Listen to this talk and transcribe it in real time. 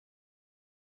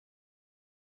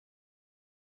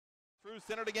Through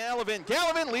center to Gallivan.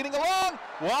 Gallivan leading along,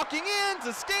 walking in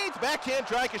to skates, backhand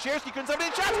try. Kashersky couldn't sub it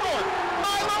in. Shot score!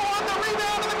 Milo on the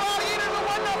rebound, and the Gladiators a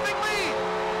 1-0 lead.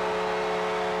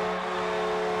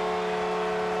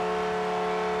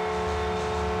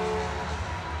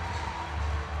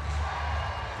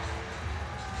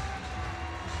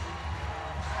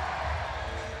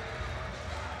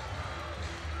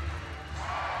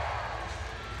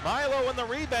 Milo on the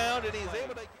rebound, and he's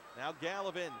able to. Now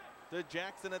Gallivan to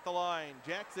Jackson at the line.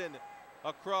 Jackson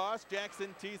across.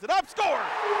 Jackson tees it up. Score!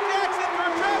 Jackson for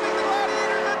trapping the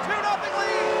Gladiators, a 2-0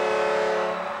 lead.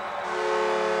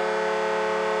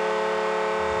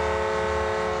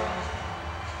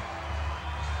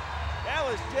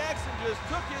 Dallas Jackson just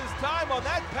took his time on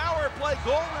that power play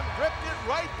goal and ripped it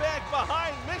right back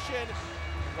behind Mission.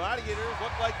 Gladiators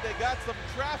look like they got some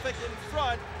traffic in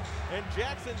front, and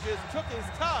Jackson just took his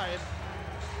time,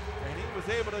 and he was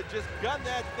able to just gun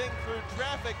that thing through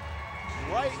traffic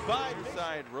right by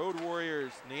side. Road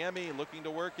Warriors, Niemi looking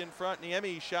to work in front.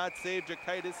 Niemi shot saved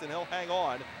Jakaitis, and he'll hang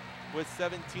on with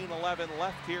 17-11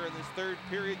 left here in this third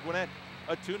period. Gwinnett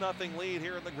a 2-0 lead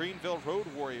here in the Greenville Road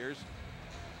Warriors.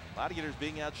 Gladiators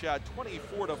being outshot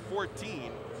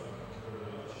 24-14.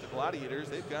 Gladiators,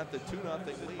 they've got the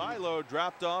 2-0 lead. Milo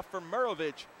dropped off for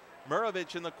Murovic.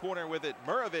 Murovic in the corner with it.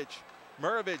 Murovic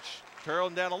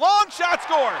turning down a long shot,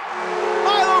 score!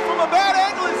 Milo from a bad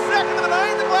angle is second to the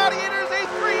ninth. The Gladiators a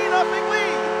 3-0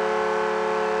 lead.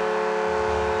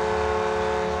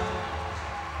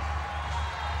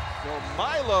 So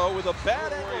Milo with a bad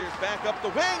angle. Warriors back up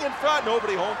the wing in front.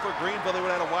 Nobody home for Greenville. They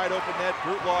would have had a wide open net.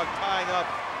 Brutlog tying up.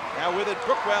 Now with it,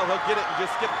 Brookwell, he'll get it and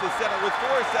just skip to the center with 4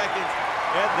 seconds.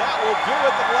 And that will do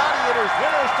it. The Gladiators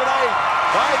winners tonight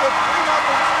by the 3-0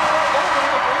 score over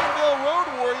the Greenville Road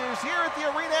Warriors here at the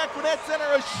arena at Gwinnett Center.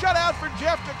 A shutout for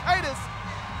Jeff Jakaitis,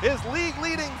 his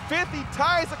league-leading 5th. He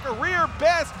ties a career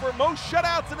best for most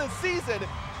shutouts in a season,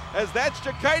 as that's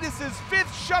Jakaitis' 5th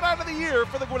shutout of the year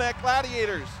for the Gwinnett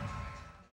Gladiators.